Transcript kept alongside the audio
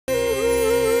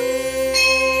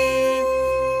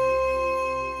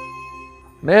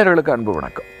நேயர்களுக்கு அன்பு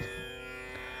வணக்கம்.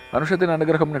 அனுஷத்தின்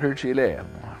அனுகிரகம் நிகழ்ச்சியிலே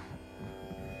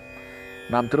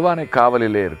நாம்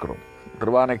திருவானைக்காவலிலே இருக்கிறோம்.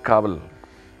 திருவானைக்காவல்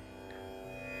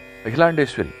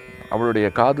அகிலாண்டேஸ்வரி, அவளுடைய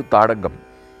காது தாடங்கம்.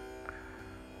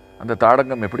 அந்த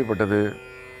தாடங்கம் எப்படிப்பட்டது,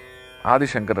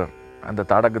 ஆதிசங்கரர் அந்த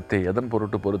தாடகத்தை எதன்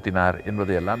பொருட்டு பொருத்தினார்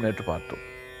என்பதை எல்லாம் நேற்று பார்த்தோம்.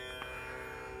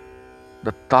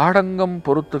 இந்த தாடங்கம்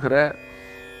பொருத்துகிற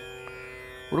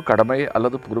ஒரு கடமை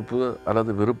அல்லது பொறுப்பு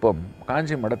அல்லது விருப்பம்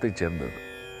காஞ்சி மடத்தைச் சேர்ந்தது.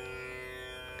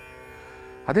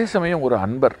 அதே சமயம் ஒரு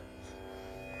அன்பர்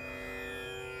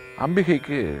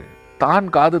அம்பிகைக்கு தான்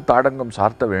காது தாடங்கம்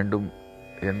சார்த்த வேண்டும்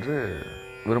என்று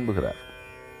விரும்புகிறார்.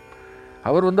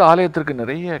 அவர் ஆலயத்திற்கு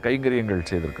நிறைய கைங்கரியங்கள்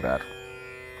செய்திருக்கிறார்.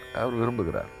 அவர்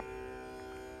விரும்புகிறார்.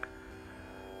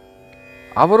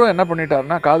 அவரும் என்ன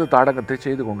பண்ணிட்டார்னா காது தாடங்கத்தை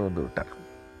செய்து கொண்டு வந்து விட்டார்.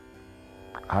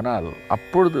 ஆனால்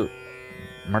அப்பொழுது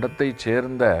மடத்தை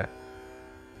சேர்ந்த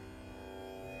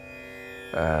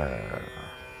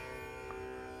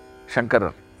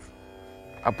சங்கரர்,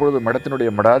 அப்பொழுது மடத்தினுடைய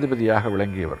மடாதிபதியாக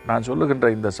விளங்கியவர். நான் சொல்லுகின்ற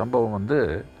இந்த சம்பவம்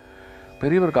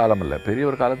பெரியவர் காலம் அல்ல,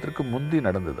 பெரியவர் காலத்திற்கு முந்தி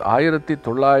நடந்தது.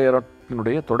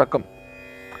 1900 தொடக்கம்,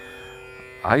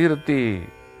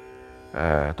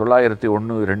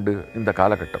 1901, 2 இந்த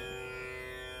காலகட்டம்.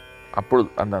 அப்பொழுது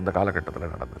அந்த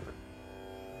காலகட்டத்தில் நடந்தது.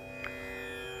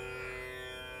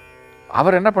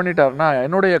 அவர் என்ன பண்ணிட்டார்னா,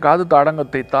 என்னுடைய காது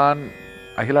தாடங்கத்தை தான்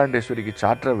அகிலாண்டேஸ்வரிக்கு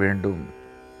சாற்ற வேண்டும்,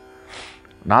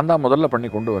 நான் தான் முதல்ல பண்ணி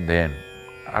கொண்டு வந்தேன்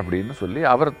அப்படின்னு சொல்லி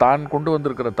அவர் தான் கொண்டு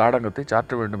வந்திருக்கிற தாடங்கத்தை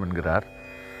சாற்ற வேண்டும் என்கிறார்.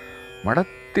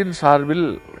 மடத்தின் சார்பில்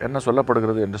என்ன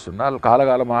சொல்லப்படுகிறது என்று சொன்னால்,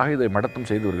 காலகாலமாக இதை மடத்தும்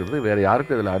செய்து வருகிறது, வேறு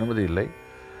யாருக்கும் இதில் அனுமதி இல்லை,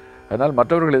 அதனால்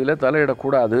மற்றவர்கள் இதில்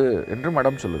தலையிடக்கூடாது என்று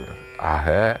மடம் சொல்லுகிறது. ஆக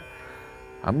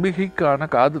அம்பிகைக்கான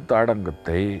காது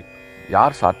தாடங்கத்தை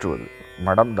யார் சாற்றுவது?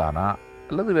 மடம் தானா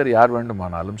அல்லது வேறு யார்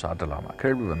வேண்டுமானாலும் சாற்றலாமா?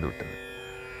 கேள்வி வந்துவிட்டது.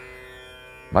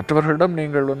 மற்றவர்களிடம்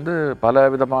நீங்கள் பல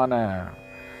விதமான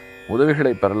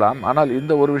உதவிகளை பெறலாம், ஆனால்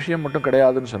இந்த ஒரு விஷயம் மட்டும்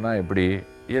கிடையாதுன்னு சொன்னால் எப்படி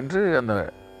என்று அந்த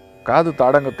காது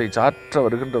தாடங்கத்தை சாற்ற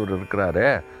வருகின்றவர் இருக்கிறாரே,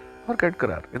 அவர்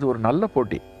கேட்கிறார். இது ஒரு நல்ல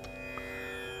போட்டி,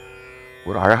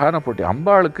 ஒரு அழகான போட்டி.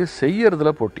 அம்பாளுக்கு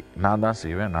செய்யறதுல போட்டி, நான் தான்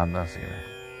செய்வேன்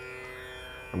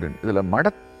அப்படின்னு. இதில்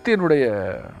மடத்தினுடைய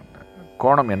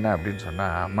கோணம் என்ன அப்படின்னு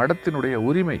சொன்னால், மடத்தினுடைய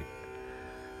உரிமை.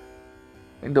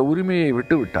 இந்த உரிமையை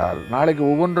விட்டுவிட்டால் நாளைக்கு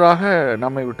ஒவ்வொன்றாக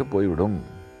நம்மை விட்டு போய்விடும்.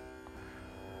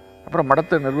 அப்புறம்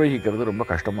மடத்தை நிர்வகிக்கிறது ரொம்ப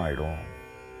கஷ்டமாயிடும்.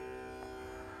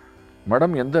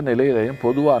 மடம் எந்த நிலையிலையும்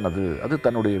பொதுவானது. அது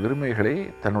தன்னுடைய விருமைகளை,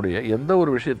 தன்னுடைய எந்த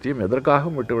ஒரு விஷயத்தையும்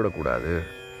எதற்காகவும் விட்டுவிடக்கூடாது.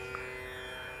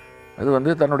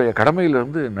 அது தன்னுடைய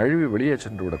கடமையிலிருந்து நழுவி வெளியே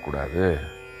சென்று விடக்கூடாது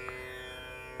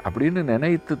அப்படின்னு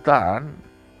நினைத்துத்தான்,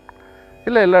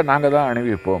 இல்லை நாங்கள் தான்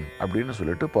அணிவிப்போம் அப்படின்னு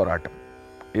சொல்லிட்டு போராட்டம்.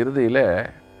 இறுதியில்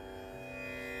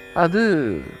அது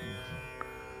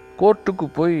கோர்ட்டுக்கு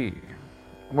போய்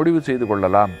முடிவு செய்து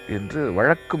கொள்ளலாம் என்று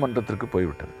வழக்கு மன்றத்திற்கு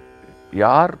போய்விட்டது.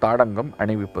 யார் தாடங்கம்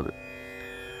அணிவிப்பது,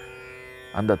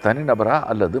 அந்த தனிநபரா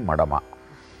அல்லது மடமா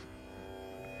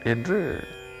என்று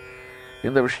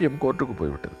இந்த விஷயம் கோர்ட்டுக்கு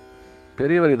போய்விட்டது.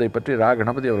 பெரியவர் இதை பற்றி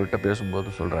கணபதி அவர்கிட்ட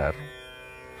பேசும்போது சொல்றார்,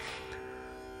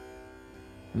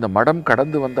 இந்த மடம்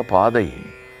கடந்து வந்த பாதை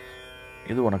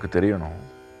இது உனக்கு தெரியணும்.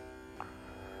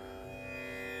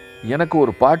 எனக்கு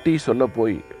ஒரு பாட்டி சொல்ல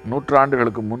போய்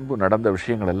நூற்றாண்டுகளுக்கு முன்பு நடந்த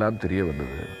விஷயங்கள் எல்லாம் தெரிய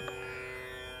வந்தது.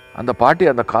 அந்த பாட்டி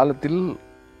அந்த காலத்தில்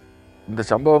இந்த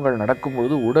சம்பவங்கள்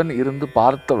நடக்கும்பொழுது உடன் இருந்து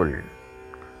பார்த்தவள்.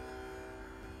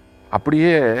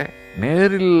 அப்படியே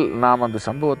நேரில் நாம் அந்த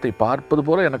சம்பவத்தை பார்ப்பது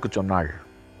போல எனக்கு சொன்னாள்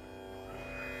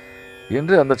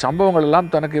என்று, அந்த சம்பவங்கள்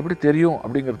எல்லாம் தனக்கு எப்படி தெரியும்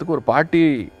அப்படிங்கிறதுக்கு ஒரு பாட்டி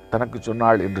தனக்கு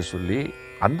சொன்னாள் என்று சொல்லி,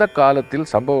 அந்த காலத்தில்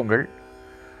சம்பவங்கள்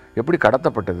எப்படி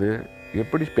கடத்தப்பட்டது,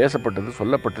 எப்படி பேசப்பட்டது,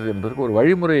 சொல்லப்பட்டது என்பதற்கு ஒரு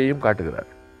வழிமுறையையும் காட்டுகிறார்.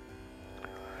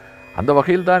 அந்த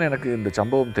வகையில் தான் எனக்கு இந்த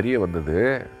சம்பவம் தெரிய வந்தது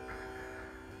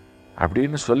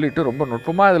அப்படின்னு சொல்லிட்டு ரொம்ப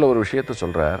நுட்பமாக இதில் ஒரு விஷயத்தை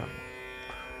சொல்கிறார்.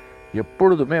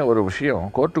 எப்பொழுதுமே ஒரு விஷயம்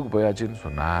கோர்ட்டுக்கு போயாச்சுன்னு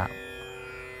சொன்னால்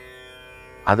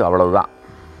அது அவ்வளவுதான்.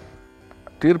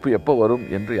 தீர்ப்பு எப்போ வரும்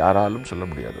என்று யாராலும் சொல்ல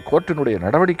முடியாது. கோர்ட்டினுடைய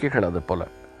நடவடிக்கைகள் அது போல்.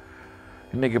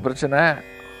 இன்றைக்கி பிரச்சனை,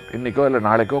 இன்றைக்கோ இல்லை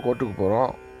நாளைக்கோ கோர்ட்டுக்கு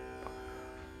போகிறோம்,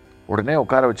 உடனே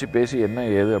உட்கார வச்சு பேசி என்ன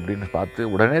ஏது அப்படின்னு பார்த்து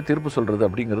உடனே தீர்ப்பு சொல்கிறது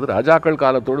அப்படிங்கிறது ராஜாக்கள்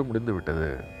காலத்தோடு முடிந்து விட்டது.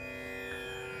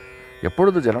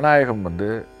 எப்பொழுது ஜனநாயகம்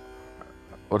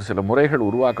ஒரு சில முறைகள்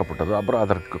உருவாக்கப்பட்டதோ அப்புறம்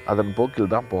அதன்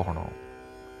போக்கில் தான் போகணும்.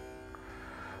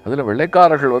 அதில்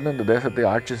வெள்ளைக்காரர்கள் இந்த தேசத்தை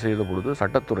ஆட்சி செய்த பொழுது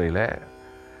சட்டத்துறையில்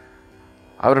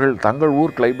அவர்கள் தங்கள்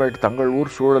ஊர் கிளைமேட், தங்கள்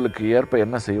ஊர் சூழலுக்கு ஏற்ப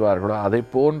என்ன செய்வார்களோ அதை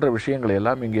போன்ற விஷயங்களை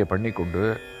எல்லாம் இங்கே பண்ணி கொண்டு,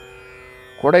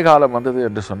 கோடைக்காலம் வந்தது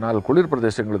என்று சொன்னால் குளிர்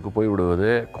பிரதேசங்களுக்கு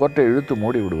போய்விடுவது, கோர்ட்டை இழுத்து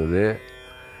மூடி விடுவது,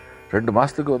 2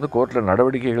 மாதத்துக்கு கோர்ட்டில்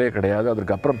நடவடிக்கைகளே கிடையாது,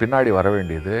 அதற்கப்புறம் பின்னாடி வர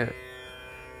வேண்டியது,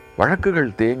 வழக்குகள்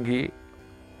தேங்கி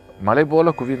மலை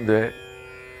போல குவிந்து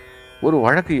ஒரு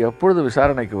வழக்கு எப்பொழுது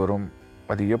விசாரணைக்கு வரும்,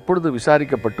 அது எப்பொழுது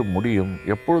விசாரிக்கப்பட்டு முடியும்,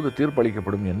 எப்பொழுது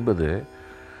தீர்ப்பளிக்கப்படும் என்பது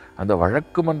அந்த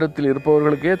வழக்கு மன்றத்தில்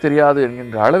இருப்பவர்களுக்கே தெரியாது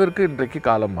என்கின்ற அளவிற்கு இன்றைக்கு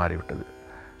காலம் மாறிவிட்டது.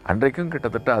 அன்றைக்கும்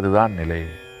கிட்டத்தட்ட அதுதான் நிலை.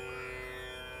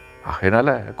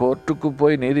 அதனால் கோர்ட்டுக்கு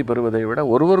போய் நீதி பெறுவதை விட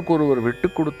ஒருவருக்கு ஒருவர் விட்டு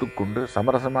கொடுத்து கொண்டு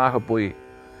சமரசமாக போய்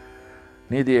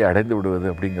நீதியை அடைந்து விடுவது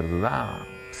அப்படிங்கிறது தான்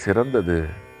சிறந்தது.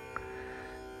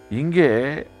 இங்கே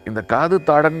இந்த காது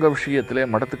தாடங்க விஷயத்திலே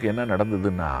மடத்துக்கு என்ன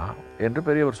நடந்ததுன்னா என்று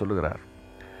பெரியவர் சொல்லுகிறார்.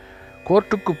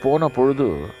 கோர்ட்டுக்கு போன பொழுது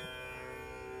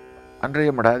அன்றைய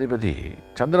மடாதிபதி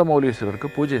சந்திரமௌலீஸ்வரருக்கு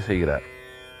பூஜை செய்கிறார்.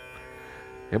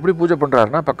 எப்படி பூஜை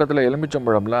பண்ணுறாருன்னா, பக்கத்தில்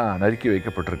எலுமிச்சம்பழம்லாம் நறுக்கி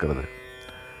வைக்கப்பட்டிருக்கிறது.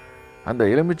 அந்த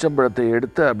எலுமிச்சம்பழத்தை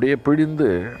எடுத்து அப்படியே பிழிந்து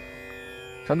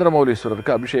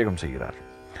சந்திரமௌலீஸ்வரருக்கு அபிஷேகம் செய்கிறார்.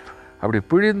 அப்படி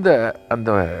பிழிந்த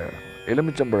அந்த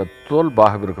எலுமிச்சம்பழ தோல்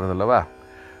பாகம் இருக்கிறது அல்லவா,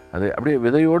 அது அப்படியே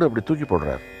விதையோடு அப்படி தூக்கி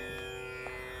போடுறார்.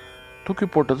 தூக்கி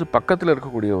போட்டது பக்கத்தில்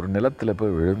இருக்கக்கூடிய ஒரு நிலத்தில்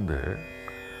போய் விழுந்து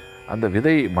அந்த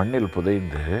விதை மண்ணில்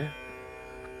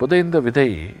புதைந்த விதை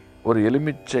ஒரு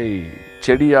எலுமிச்சை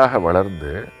செடியாக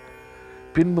வளர்ந்து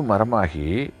பின்பு மரமாகி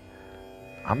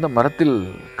அந்த மரத்தில்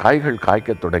காய்கள்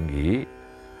காய்க்க தொடங்கி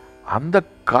அந்த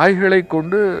காய்களை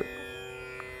கொண்டு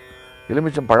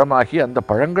எலுமிச்சம் பழமாகி அந்த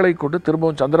பழங்களை கொண்டு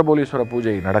திரும்பவும் சந்திரமௌலீஸ்வர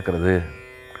பூஜை நடக்கிறது.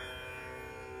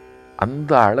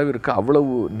 அந்த அளவிற்கு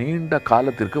அவ்வளவு நீண்ட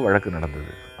காலத்திற்கு வழக்கு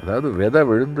நடந்தது. அதாவது விதை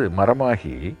விழுந்து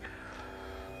மரமாகி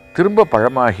திரும்ப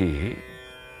பழமாகி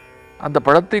அந்த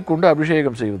பழத்தை கொண்டு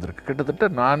அபிஷேகம் செய்வதற்கு கிட்டத்தட்ட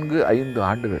 4-5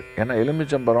 ஆண்டுகள். ஏன்னா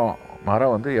எலுமிச்சம்பழம்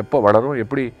மரம் எப்போ வளரும்,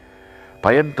 எப்படி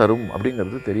பயன் தரும்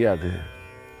அப்படிங்கிறது தெரியாது.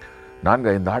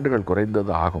 4-5 ஆண்டுகள்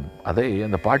குறைந்தது ஆகும். அதை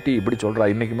அந்த பாட்டி இப்படி சொல்கிறா.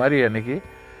 இன்றைக்கி மாதிரி அன்றைக்கி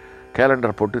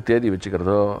கேலண்டர் போட்டு தேதி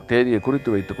வச்சுக்கிறதோ, தேதியை குறித்து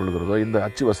வைத்துக் கொள்கிறதோ, இந்த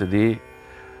அச்சு வசதி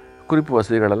குறிப்பு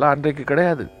வசதிகளெல்லாம் அன்றைக்கு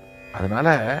கிடையாது.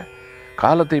 அதனால்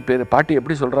காலத்தை பாட்டி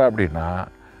எப்படி சொல்கிறா அப்படின்னா,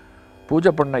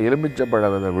 பூஜை பண்ண எலுமிச்சம்பழ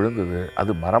விதை விழுந்தது,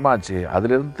 அது மரமாச்சு,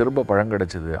 அதிலிருந்து திரும்ப பழம்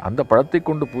கிடச்சிது, அந்த பழத்தை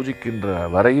கொண்டு பூஜிக்கின்ற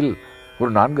வரையில்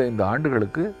ஒரு 4-5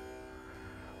 ஆண்டுகளுக்கு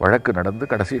வழக்கு நடந்து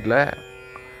கடைசியில்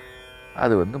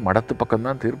அது மடத்து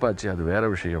பக்கம்தான் தீர்ப்பாச்சு. அது வேறு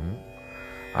விஷயம்.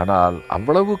 ஆனால்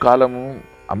அவ்வளவு காலமும்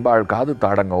அம்பாள் காது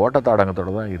தாடங்க ஓட்ட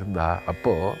தாடங்கத்தோடு தான் இருந்தா.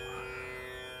 அப்போது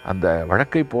அந்த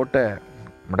வழக்கை போட்ட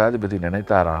மடாதிபதி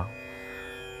நினைத்தாராம்,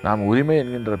 நாம் உரிமை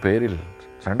என்கின்ற பெயரில்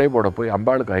சண்டை போட போய்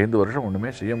அம்பாளுக்கு 5 வருஷம் ஒன்றுமே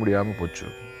செய்ய முடியாமல் போச்சு.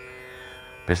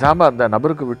 பேசாமல் அந்த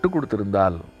நபருக்கு விட்டு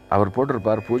கொடுத்துருந்தால் அவர்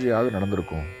போட்டிருப்பார், பூஜையாவது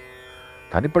நடந்திருக்கும்.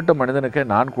 தனிப்பட்ட மனிதனுக்கே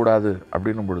நான் கூடாது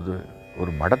அப்படின்னும் பொழுது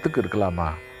ஒரு மடத்துக்கு இருக்கலாமா?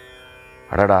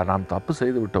 அடடா, நாம் தப்பு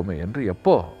செய்து விட்டோமே என்று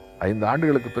எப்போ 5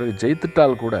 ஆண்டுகளுக்கு பிறகு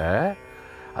ஜெயித்துட்டால் கூட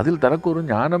அதில் தனக்கு ஒரு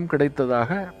ஞானம்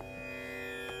கிடைத்ததாக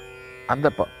அந்த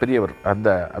பெரியவர்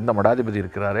அந்த மடாதிபதி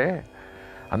இருக்கிறாரே,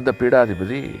 அந்த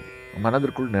பீடாதிபதி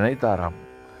மனதிற்குள் நினைத்தாராம்.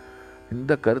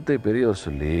 இந்த கருத்தை பெரியவர்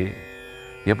சொல்லி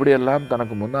எப்படியெல்லாம்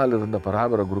தனக்கு முன்னால் இருந்த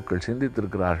பராபர குருக்கள்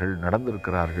சிந்தித்திருக்கிறார்கள்,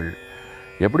 நடந்திருக்கிறார்கள்,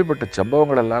 எப்படிப்பட்ட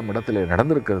சம்பவங்கள் எல்லாம் இடத்துல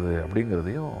நடந்திருக்கிறது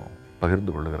அப்படிங்கிறதையும்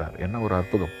பகிர்ந்து கொள்ளுகிறார். என்ன ஒரு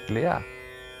அற்புதம் இல்லையா?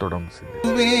 தொடர்ந்து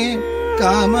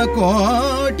காம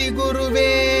கோட்டி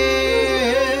குருவே